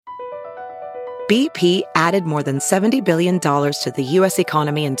BP added more than $70 billion to the U.S.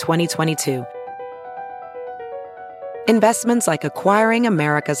 economy in 2022. Investments like acquiring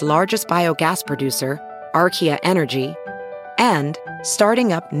America's largest biogas producer, Archaea Energy, and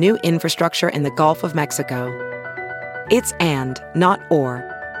starting up new infrastructure in the Gulf of Mexico. It's and, not or.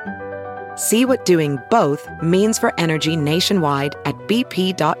 See what doing both means for energy nationwide at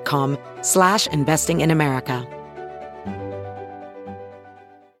bp.com/investing in America.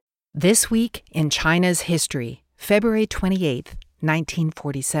 This week in China's history, February 28,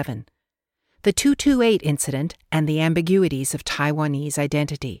 1947. The 228 incident and the ambiguities of Taiwanese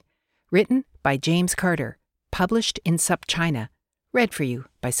identity. Written by James Carter. Published in SupChina. Read for you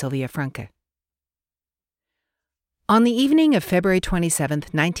by Sylvia Franke. On the evening of February 27,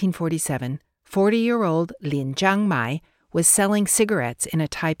 1947, 40-year-old Lin Jiangmai was selling cigarettes in a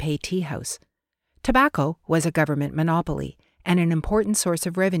Taipei tea house. Tobacco was a government monopoly and an important source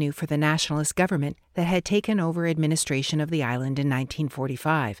of revenue for the nationalist government that had taken over administration of the island in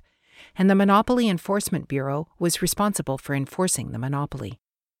 1945, and the Monopoly Enforcement Bureau was responsible for enforcing the monopoly.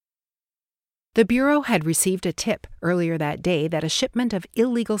 The Bureau had received a tip earlier that day that a shipment of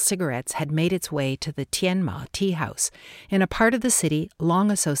illegal cigarettes had made its way to the Tianma Tea House, in a part of the city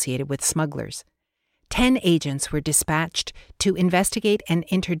long associated with smugglers. 10 agents were dispatched to investigate and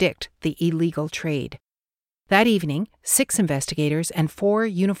interdict the illegal trade. That evening, 6 investigators and 4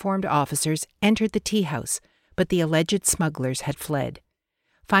 uniformed officers entered the tea house, but the alleged smugglers had fled.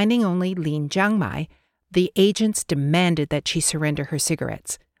 Finding only Lin Jiangmai, the agents demanded that she surrender her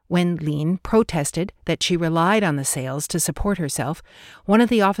cigarettes. When Lin protested that she relied on the sales to support herself, one of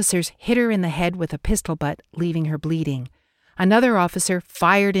the officers hit her in the head with a pistol butt, leaving her bleeding. Another officer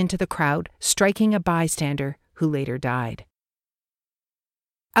fired into the crowd, striking a bystander who later died.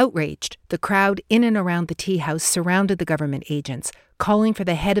 Outraged, the crowd in and around the tea house surrounded the government agents, calling for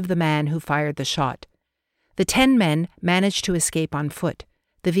the head of the man who fired the shot. The 10 men managed to escape on foot.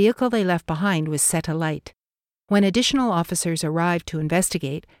 The vehicle they left behind was set alight. When additional officers arrived to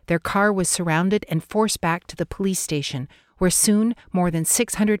investigate, their car was surrounded and forced back to the police station, where soon more than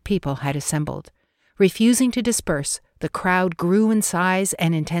 600 people had assembled. Refusing to disperse, the crowd grew in size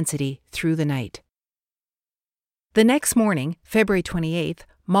and intensity through the night. The next morning, February 28th,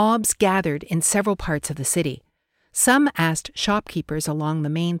 mobs gathered in several parts of the city. Some asked shopkeepers along the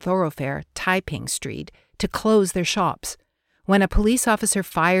main thoroughfare, Taiping Street, to close their shops. When a police officer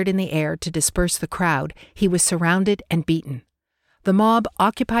fired in the air to disperse the crowd, he was surrounded and beaten. The mob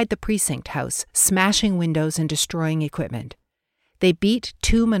occupied the precinct house, smashing windows and destroying equipment. They beat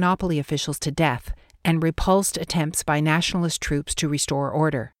 2 monopoly officials to death and repulsed attempts by nationalist troops to restore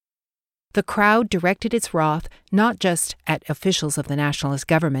order. The crowd directed its wrath not just at officials of the nationalist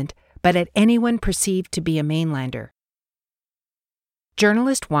government, but at anyone perceived to be a mainlander.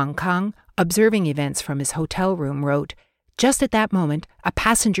 Journalist Wang Kang, observing events from his hotel room, wrote, "Just at that moment, a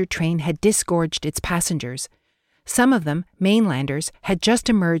passenger train had disgorged its passengers. Some of them, mainlanders, had just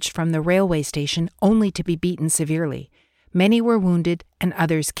emerged from the railway station only to be beaten severely. Many were wounded and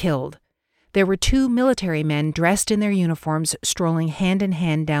others killed. There were 2 military men dressed in their uniforms strolling hand in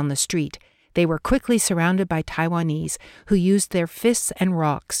hand down the street. They were quickly surrounded by Taiwanese, who used their fists and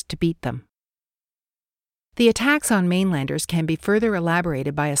rocks to beat them." The attacks on mainlanders can be further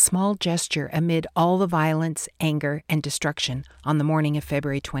elaborated by a small gesture amid all the violence, anger, and destruction on the morning of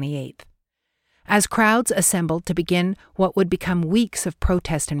February 28th. As crowds assembled to begin what would become weeks of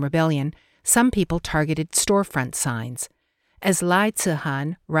protest and rebellion, some people targeted storefront signs. As Lai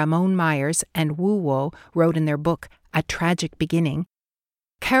Zihan, Ramon Myers, and Wu Wo wrote in their book, A Tragic Beginning,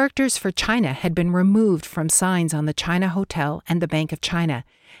 characters for China had been removed from signs on the China Hotel and the Bank of China,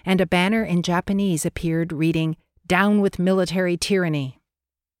 and a banner in Japanese appeared reading, "Down with military tyranny."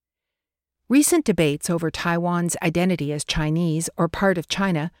 Recent debates over Taiwan's identity as Chinese or part of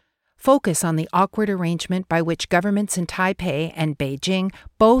China focus on the awkward arrangement by which governments in Taipei and Beijing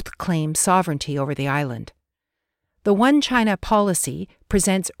both claim sovereignty over the island. The One China policy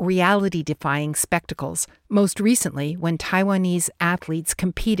presents reality-defying spectacles, most recently when Taiwanese athletes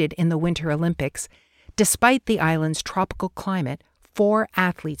competed in the Winter Olympics. Despite the island's tropical climate, 4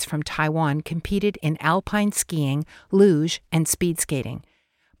 athletes from Taiwan competed in alpine skiing, luge, and speed skating,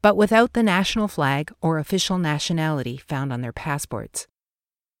 but without the national flag or official nationality found on their passports.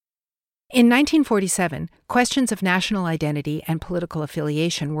 In 1947, questions of national identity and political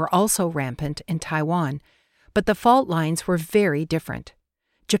affiliation were also rampant in Taiwan, but the fault lines were very different.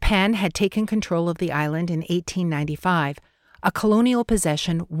 Japan had taken control of the island in 1895, a colonial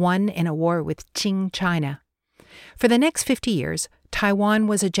possession won in a war with Qing China. For the next 50 years, Taiwan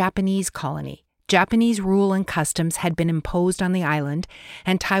was a Japanese colony. Japanese rule and customs had been imposed on the island,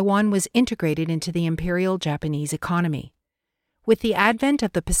 and Taiwan was integrated into the Imperial Japanese economy. With the advent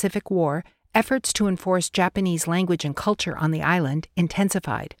of the Pacific War, efforts to enforce Japanese language and culture on the island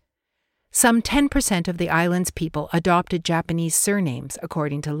intensified. Some 10% of the island's people adopted Japanese surnames,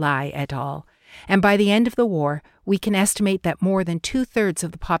 according to Lai et al., and by the end of the war, we can estimate that more than 2/3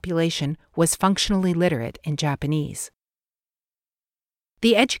 of the population was functionally literate in Japanese.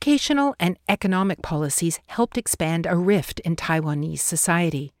 The educational and economic policies helped expand a rift in Taiwanese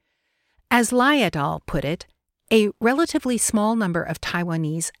society. As Lai et al. Put it, a relatively small number of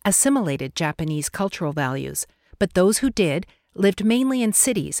Taiwanese assimilated Japanese cultural values, but those who did lived mainly in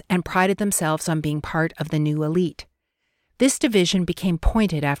cities and prided themselves on being part of the new elite. This division became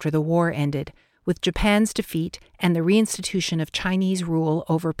pointed after the war ended, with Japan's defeat and the reinstitution of Chinese rule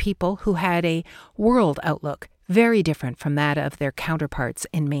over people who had a world outlook very different from that of their counterparts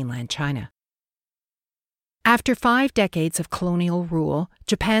in mainland China. After 5 decades of colonial rule,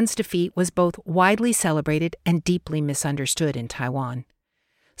 Japan's defeat was both widely celebrated and deeply misunderstood in Taiwan.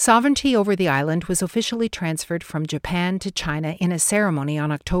 Sovereignty over the island was officially transferred from Japan to China in a ceremony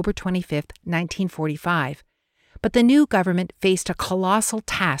on October 25, 1945, but the new government faced a colossal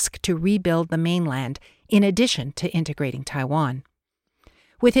task to rebuild the mainland in addition to integrating Taiwan.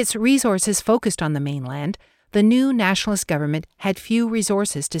 With its resources focused on the mainland, the new nationalist government had few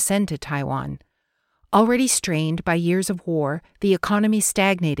resources to send to Taiwan. Already strained by years of war, the economy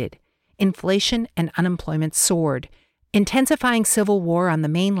stagnated. Inflation and unemployment soared. Intensifying civil war on the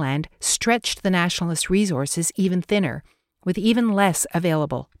mainland stretched the nationalist resources even thinner, with even less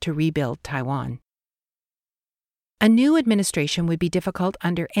available to rebuild Taiwan. A new administration would be difficult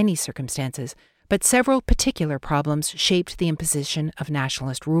under any circumstances, but several particular problems shaped the imposition of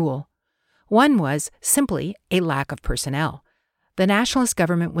nationalist rule. One was simply a lack of personnel. The nationalist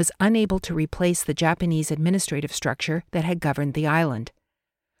government was unable to replace the Japanese administrative structure that had governed the island.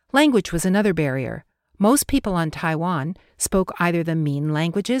 Language was another barrier. Most people on Taiwan spoke either the Min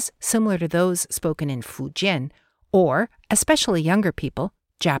languages, similar to those spoken in Fujian, or, especially younger people,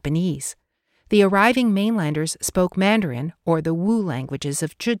 Japanese. The arriving mainlanders spoke Mandarin or the Wu languages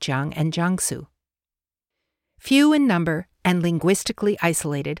of Zhejiang and Jiangsu. Few in number and linguistically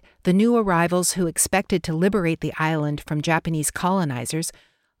isolated, the new arrivals who expected to liberate the island from Japanese colonizers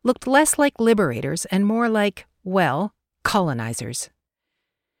looked less like liberators and more like, well, colonizers.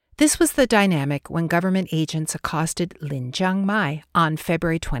 This was the dynamic when government agents accosted Lin Jiangmai on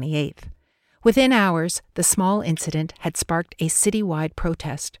February 28th. Within hours, the small incident had sparked a citywide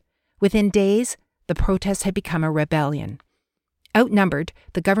protest. Within days, the protest had become a rebellion. Outnumbered,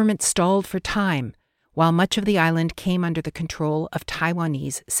 the government stalled for time, while much of the island came under the control of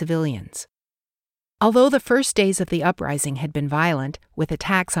Taiwanese civilians. Although the first days of the uprising had been violent, with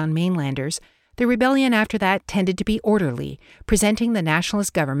attacks on mainlanders, the rebellion after that tended to be orderly, presenting the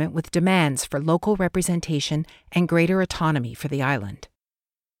nationalist government with demands for local representation and greater autonomy for the island.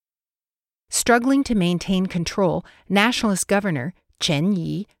 Struggling to maintain control, nationalist governor Chen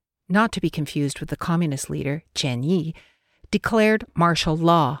Yi, not to be confused with the communist leader Chen Yi, declared martial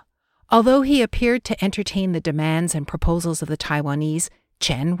law. Although he appeared to entertain the demands and proposals of the Taiwanese,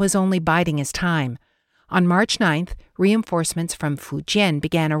 Chen was only biding his time. On March 9th, reinforcements from Fujian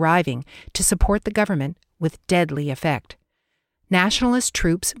began arriving to support the government with deadly effect. Nationalist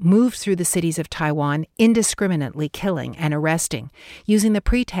troops moved through the cities of Taiwan, indiscriminately killing and arresting, using the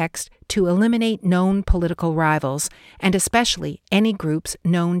pretext to eliminate known political rivals, and especially any groups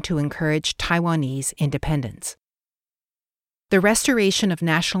known to encourage Taiwanese independence. The restoration of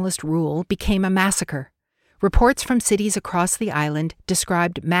nationalist rule became a massacre. Reports from cities across the island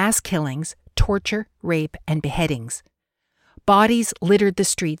described mass killings, torture, rape, and beheadings. Bodies littered the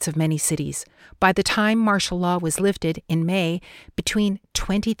streets of many cities. By the time martial law was lifted in May, between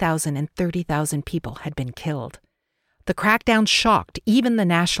 20,000 and 30,000 people had been killed. The crackdown shocked even the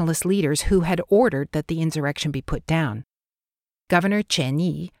nationalist leaders who had ordered that the insurrection be put down. Governor Chen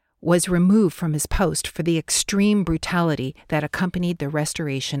Yi was removed from his post for the extreme brutality that accompanied the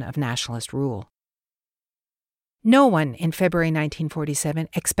restoration of nationalist rule. No one in February 1947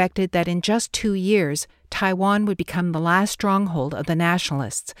 expected that in just 2 years, Taiwan would become the last stronghold of the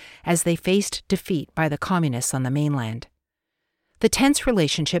nationalists as they faced defeat by the communists on the mainland. The tense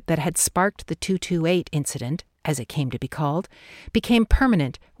relationship that had sparked the 228 incident, as it came to be called, became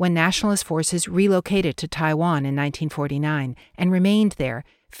permanent when nationalist forces relocated to Taiwan in 1949 and remained there,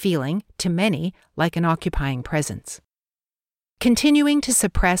 feeling, to many, like an occupying presence. Continuing to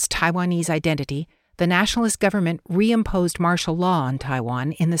suppress Taiwanese identity, the nationalist government reimposed martial law on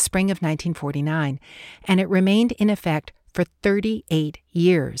Taiwan in the spring of 1949, and it remained in effect for 38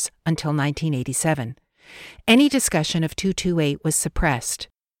 years until 1987. Any discussion of 228 was suppressed.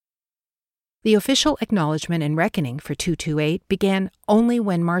 The official acknowledgement and reckoning for 228 began only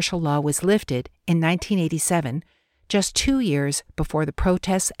when martial law was lifted in 1987, just 2 years before the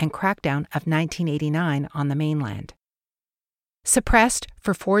protests and crackdown of 1989 on the mainland. Suppressed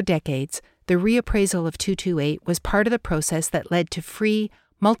for 4 decades, the reappraisal of 228 was part of the process that led to free,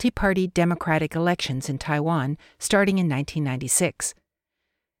 multi-party democratic elections in Taiwan starting in 1996.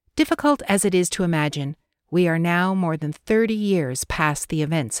 Difficult as it is to imagine, we are now more than 30 years past the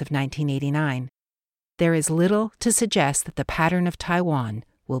events of 1989. There is little to suggest that the pattern of Taiwan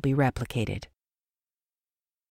will be replicated.